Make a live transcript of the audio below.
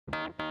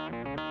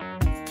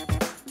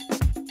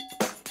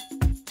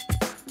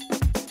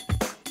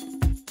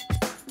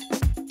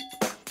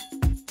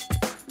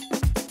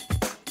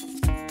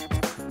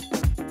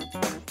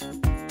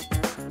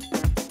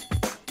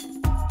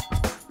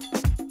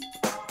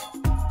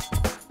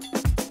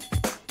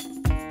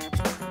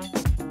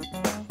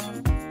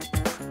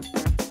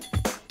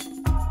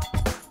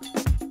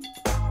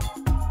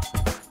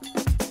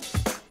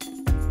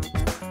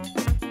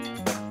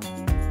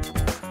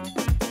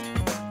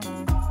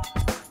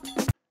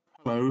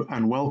Hello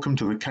and welcome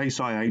to the Case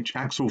IH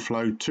Axial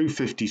Flow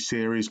 250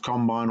 Series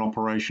Combine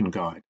Operation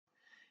Guide.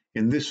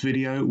 In this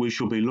video we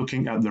shall be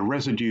looking at the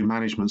Residue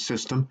Management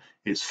System,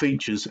 its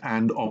features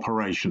and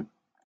operation.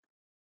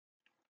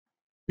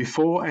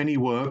 Before any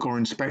work or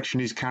inspection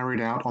is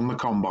carried out on the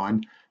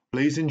combine,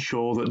 please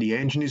ensure that the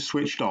engine is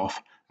switched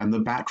off and the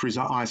batteries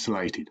are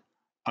isolated.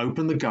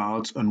 Open the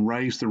guards and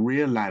raise the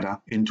rear ladder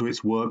into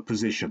its work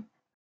position.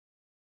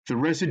 The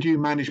residue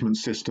management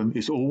system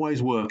is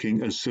always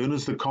working as soon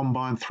as the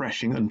combine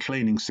threshing and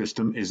cleaning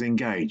system is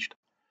engaged.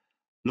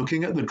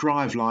 Looking at the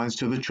drive lines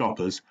to the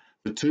choppers,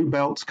 the two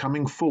belts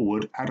coming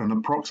forward at an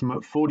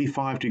approximate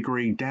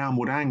 45-degree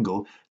downward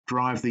angle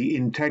drive the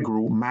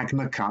integral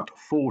Magna Cut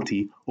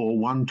 40 or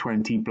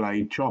 120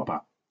 blade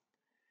chopper.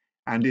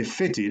 And if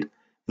fitted,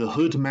 the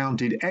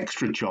hood-mounted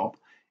extra chop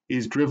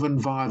is driven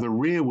via the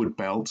rearward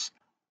belts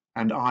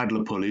and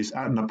idler pulleys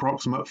at an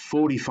approximate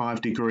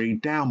 45-degree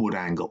downward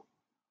angle.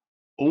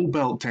 All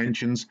belt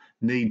tensions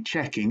need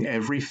checking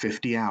every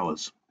 50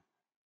 hours.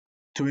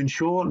 To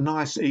ensure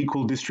nice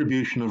equal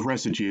distribution of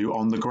residue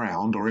on the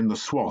ground or in the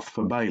swath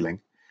for baling,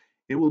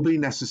 it will be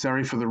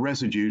necessary for the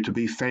residue to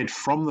be fed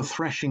from the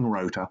threshing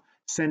rotor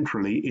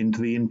centrally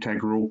into the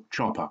integral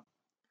chopper.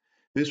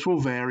 This will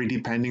vary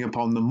depending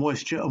upon the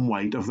moisture and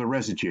weight of the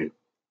residue.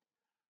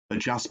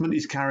 Adjustment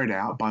is carried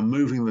out by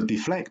moving the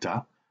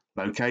deflector,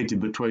 located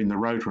between the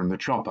rotor and the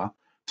chopper,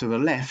 to the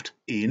left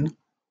in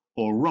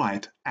or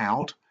right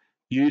out,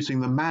 using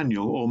the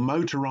manual or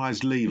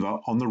motorized lever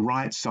on the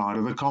right side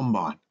of the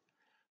combine.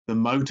 The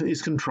motor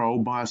is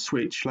controlled by a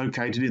switch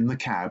located in the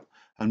cab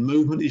and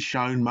movement is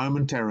shown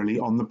momentarily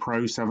on the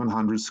Pro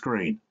 700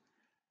 screen.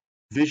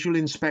 Visual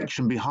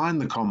inspection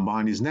behind the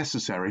combine is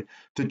necessary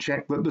to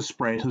check that the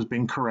spread has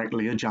been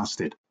correctly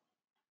adjusted.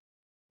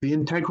 The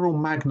integral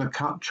Magna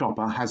Cut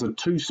chopper has a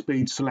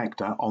 2-speed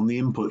selector on the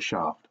input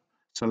shaft,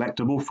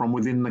 selectable from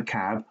within the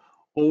cab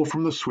or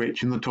from the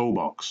switch in the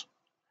toolbox.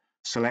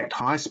 Select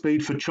high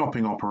speed for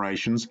chopping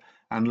operations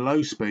and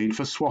low speed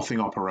for swathing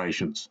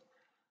operations.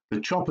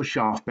 The chopper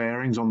shaft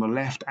bearings on the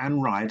left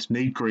and right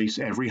need grease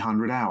every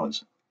 100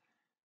 hours.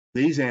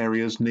 These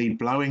areas need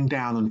blowing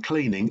down and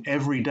cleaning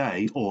every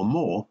day or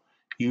more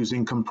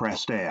using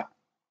compressed air.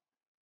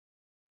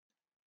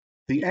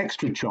 The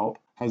extra chop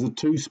has a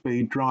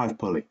 2-speed drive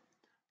pulley.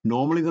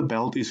 Normally the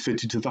belt is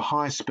fitted to the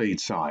high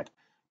speed side,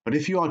 but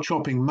if you are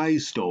chopping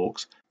maize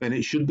stalks, then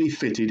it should be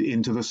fitted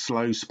into the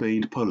slow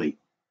speed pulley.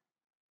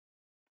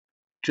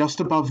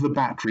 Just above the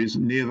batteries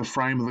near the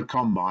frame of the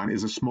combine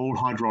is a small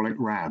hydraulic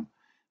ram.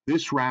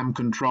 This ram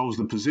controls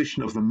the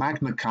position of the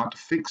Magna Cut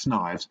fixed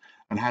knives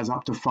and has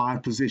up to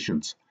 5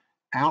 positions: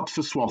 out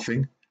for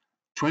swathing,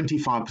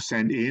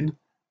 25% in,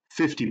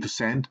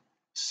 50%,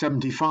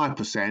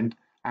 75%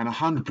 and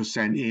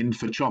 100% in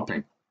for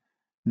chopping.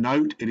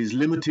 Note it is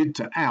limited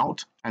to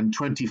out and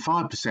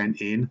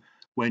 25% in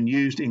when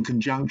used in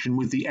conjunction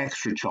with the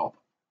extra chop.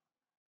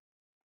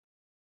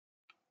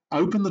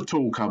 Open the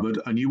tool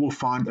cupboard and you will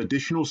find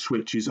additional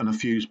switches and a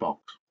fuse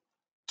box.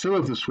 2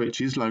 of the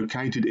switches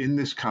located in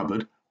this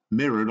cupboard,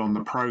 mirrored on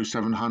the Pro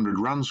 700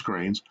 run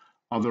screens,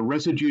 are the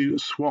residue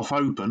swath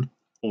open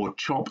or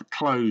chop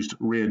closed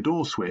rear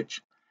door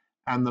switch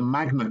and the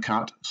Magna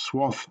Cut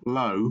swath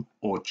low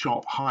or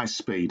chop high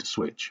speed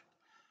switch.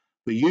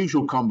 The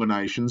usual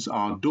combinations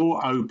are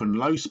door open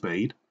low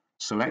speed,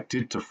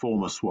 selected to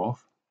form a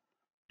swath,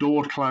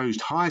 door closed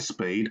high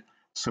speed,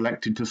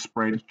 selected to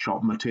spread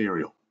chop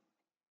material.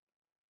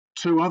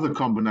 2 other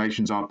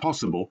combinations are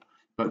possible,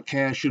 but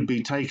care should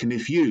be taken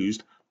if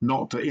used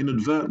not to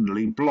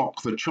inadvertently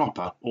block the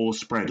chopper or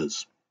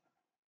spreaders.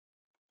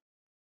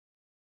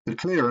 The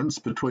clearance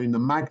between the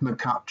Magna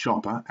Cut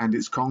chopper and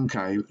its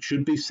concave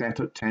should be set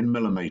at 10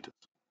 mm.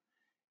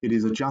 It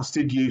is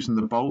adjusted using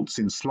the bolts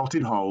in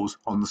slotted holes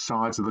on the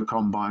sides of the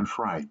combine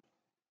frame.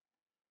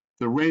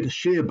 The red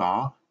shear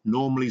bar,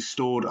 normally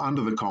stored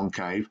under the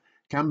concave,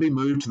 can be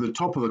moved to the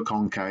top of the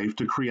concave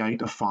to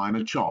create a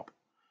finer chop.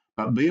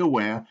 But be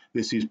aware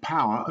this is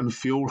power and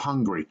fuel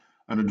hungry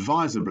and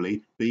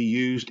advisably be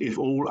used if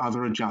all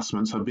other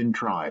adjustments have been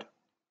tried.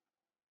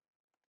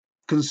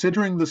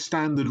 Considering the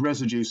standard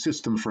residue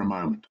system for a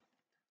moment.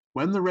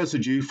 When the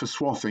residue for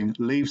swathing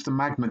leaves the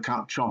Magna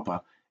Cut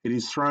chopper, it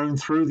is thrown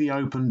through the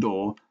open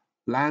door,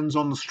 lands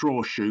on the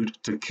straw chute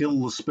to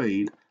kill the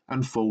speed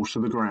and falls to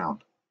the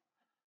ground.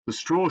 The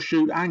straw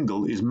chute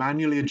angle is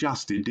manually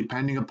adjusted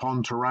depending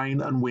upon terrain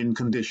and wind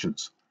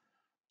conditions.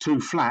 Too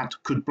flat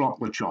could block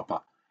the chopper.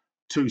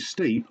 Too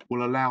steep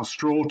will allow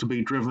straw to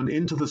be driven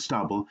into the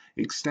stubble,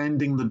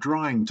 extending the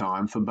drying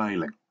time for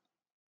baling.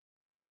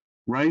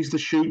 Raise the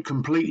chute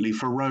completely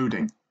for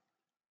roading.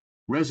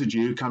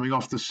 Residue coming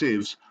off the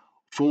sieves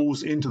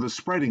falls into the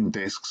spreading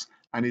discs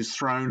and is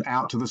thrown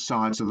out to the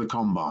sides of the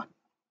combine.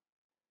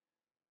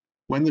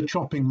 When the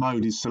chopping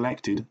mode is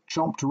selected,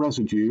 chopped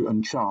residue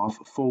and chaff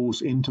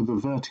falls into the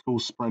vertical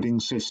spreading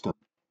system.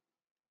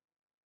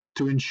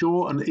 To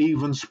ensure an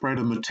even spread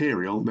of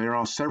material, there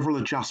are several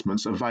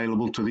adjustments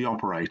available to the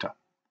operator.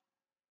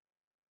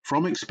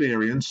 From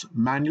experience,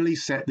 manually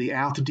set the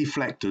outer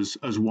deflectors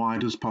as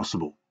wide as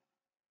possible.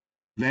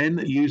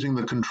 Then, using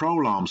the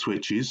control arm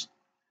switches,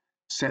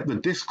 set the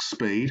disc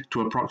speed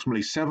to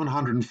approximately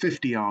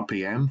 750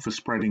 rpm for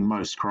spreading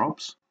most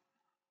crops,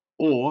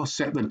 or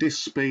set the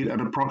disc speed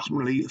at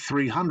approximately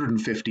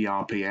 350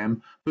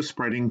 rpm for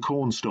spreading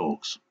corn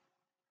stalks.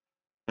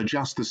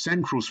 Adjust the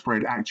central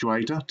spread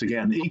actuator to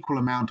get an equal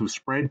amount of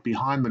spread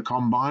behind the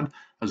combine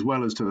as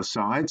well as to the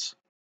sides.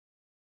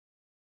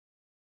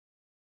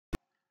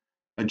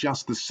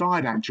 Adjust the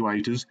side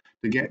actuators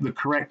to get the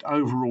correct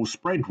overall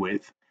spread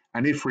width,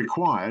 and if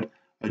required,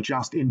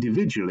 adjust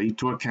individually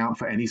to account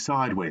for any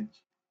side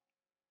winds.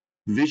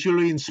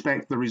 Visually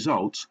inspect the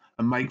results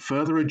and make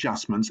further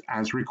adjustments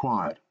as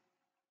required.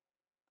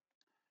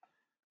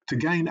 To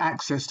gain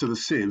access to the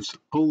sieves,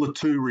 pull the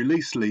two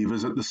release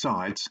levers at the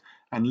sides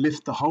and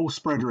lift the whole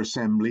spreader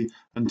assembly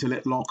until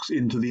it locks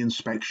into the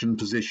inspection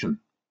position.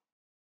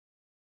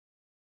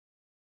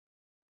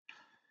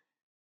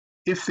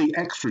 If the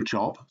extra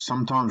chop,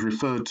 sometimes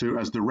referred to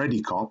as the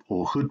ready cop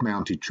or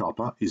hood-mounted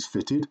chopper, is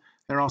fitted,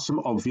 there are some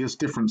obvious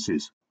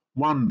differences,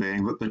 one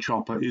being that the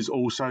chopper is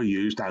also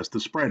used as the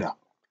spreader.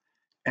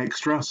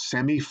 Extra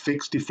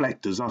semi-fixed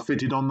deflectors are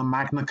fitted on the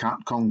Magna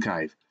Cut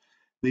concave.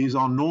 These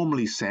are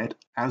normally set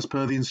as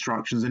per the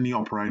instructions in the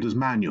operator's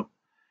manual,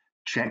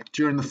 checked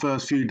during the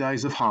first few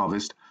days of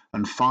harvest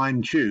and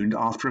fine-tuned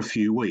after a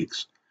few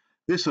weeks.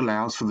 This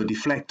allows for the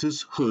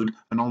deflectors, hood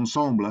and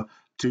ensemble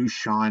to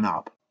shine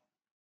up.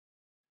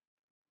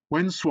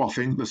 When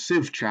swathing, the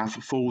sieve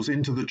chaff falls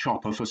into the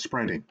chopper for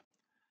spreading.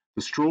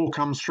 The straw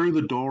comes through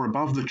the door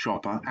above the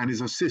chopper and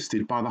is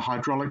assisted by the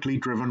hydraulically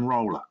driven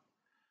roller.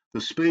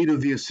 The speed of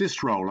the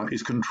assist roller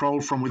is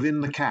controlled from within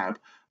the cab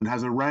and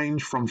has a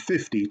range from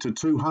 50 to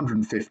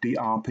 250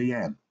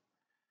 rpm.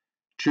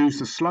 Choose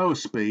the slower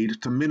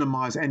speed to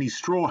minimize any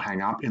straw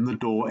hang-up in the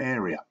door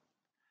area.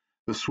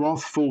 The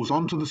swath falls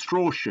onto the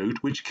straw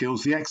chute, which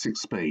kills the exit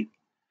speed,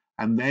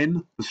 and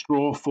then the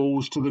straw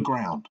falls to the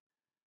ground.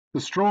 The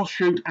straw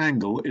chute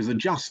angle is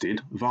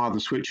adjusted via the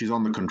switches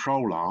on the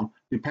control arm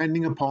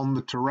depending upon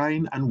the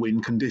terrain and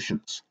wind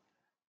conditions.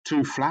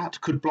 Too flat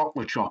could block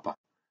the chopper.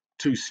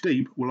 Too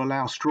steep will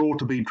allow straw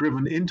to be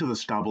driven into the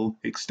stubble,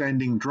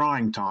 extending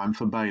drying time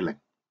for baling.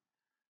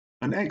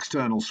 An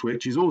external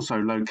switch is also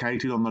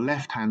located on the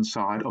left-hand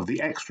side of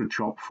the extra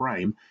chop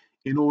frame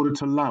in order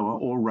to lower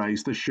or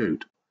raise the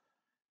chute.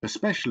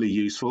 Especially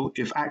useful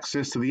if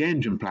access to the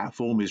engine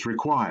platform is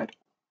required.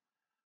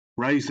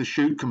 Raise the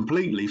chute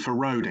completely for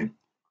roading.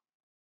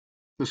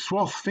 The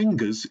swath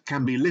fingers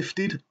can be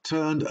lifted,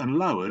 turned and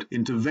lowered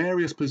into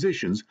various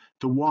positions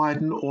to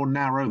widen or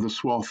narrow the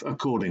swath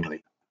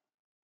accordingly.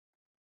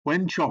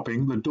 When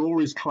chopping, the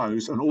door is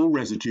closed and all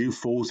residue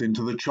falls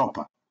into the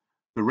chopper.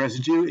 The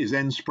residue is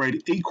then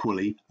spread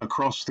equally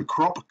across the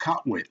crop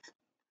cut width.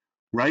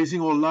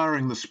 Raising or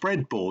lowering the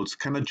spread boards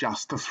can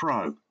adjust the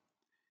throw.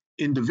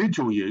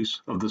 Individual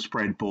use of the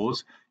spread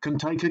boards can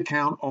take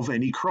account of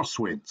any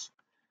crosswinds.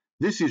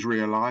 This is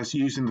realized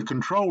using the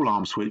control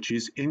arm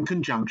switches in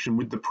conjunction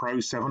with the Pro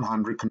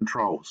 700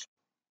 controls.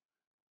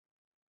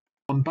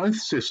 On both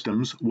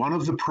systems, one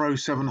of the Pro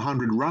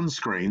 700 run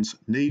screens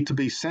need to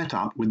be set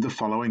up with the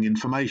following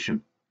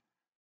information: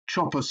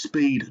 chopper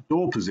speed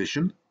door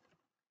position,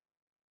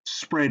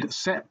 spread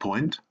set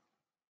point,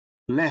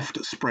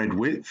 left spread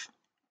width,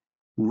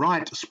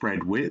 right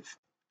spread width,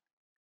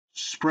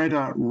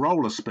 spreader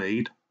roller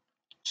speed,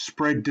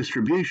 spread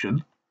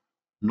distribution,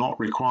 not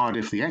required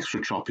if the extra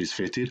chop is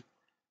fitted,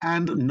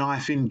 and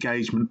knife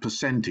engagement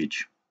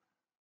percentage.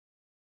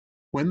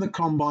 When the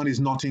combine is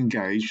not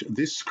engaged,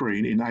 this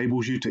screen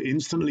enables you to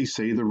instantly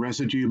see the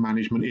residue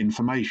management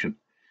information.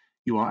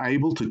 You are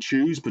able to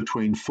choose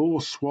between 4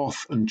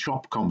 swath and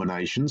chop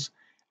combinations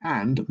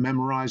and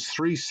memorize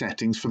 3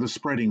 settings for the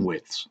spreading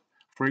widths.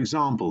 For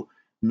example,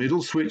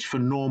 middle switch for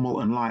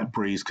normal and light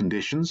breeze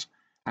conditions,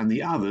 and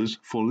the others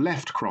for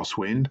left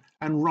crosswind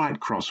and right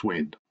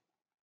crosswind.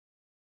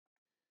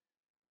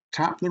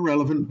 Tap the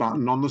relevant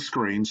button on the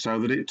screen so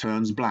that it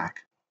turns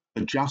black.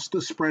 Adjust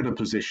the spreader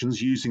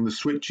positions using the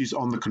switches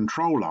on the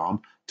control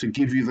arm to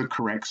give you the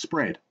correct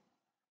spread.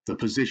 The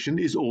position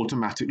is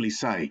automatically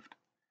saved.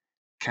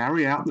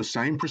 Carry out the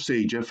same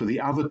procedure for the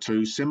other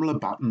 2 similar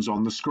buttons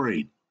on the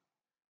screen.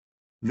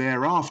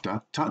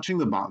 Thereafter, touching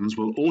the buttons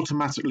will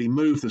automatically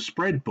move the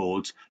spread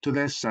boards to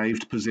their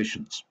saved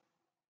positions.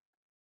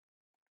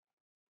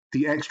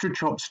 The extra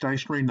chop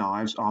stationary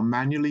knives are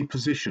manually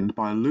positioned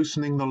by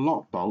loosening the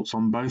lock bolts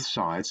on both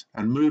sides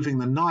and moving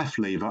the knife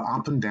lever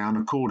up and down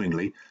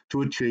accordingly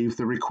to achieve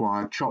the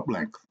required chop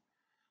length.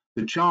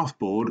 The chaff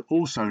board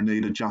also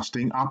need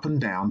adjusting up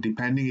and down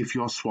depending if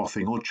you are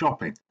swathing or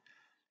chopping.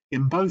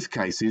 In both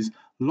cases,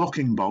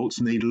 locking bolts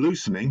need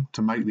loosening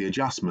to make the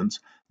adjustments,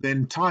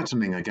 then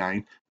tightening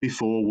again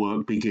before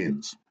work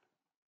begins.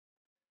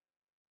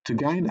 To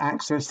gain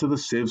access to the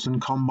sieves and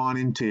combine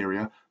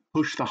interior,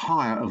 push the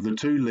higher of the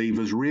two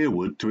levers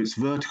rearward to its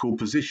vertical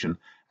position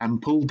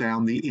and pull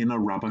down the inner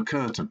rubber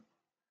curtain.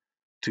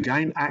 To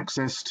gain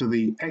access to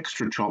the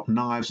extra chop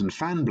knives and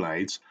fan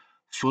blades,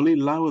 fully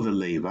lower the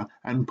lever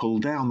and pull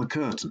down the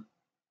curtain.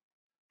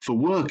 For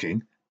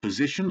working,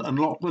 position and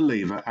lock the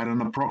lever at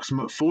an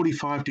approximate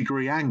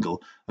 45-degree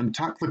angle and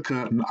tuck the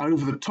curtain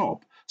over the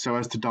top so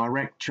as to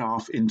direct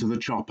chaff into the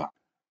chopper.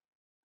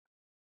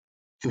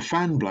 The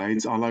fan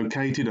blades are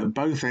located at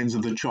both ends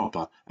of the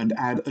chopper and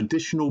add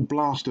additional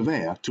blast of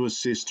air to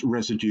assist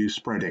residue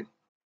spreading.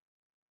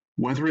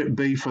 Whether it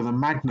be for the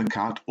Magna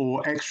Cut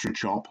or Extra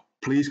Chop,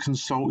 please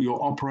consult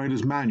your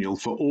operator's manual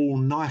for all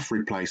knife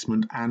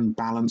replacement and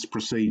balance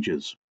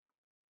procedures.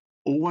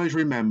 Always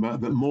remember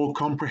that more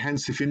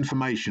comprehensive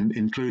information,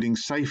 including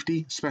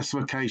safety,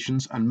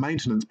 specifications, and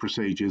maintenance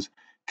procedures,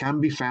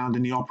 can be found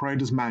in the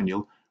operator's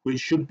manual, which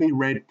should be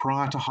read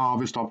prior to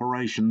harvest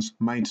operations,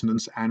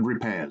 maintenance, and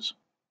repairs.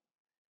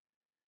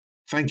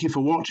 Thank you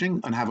for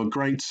watching and have a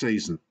great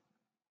season.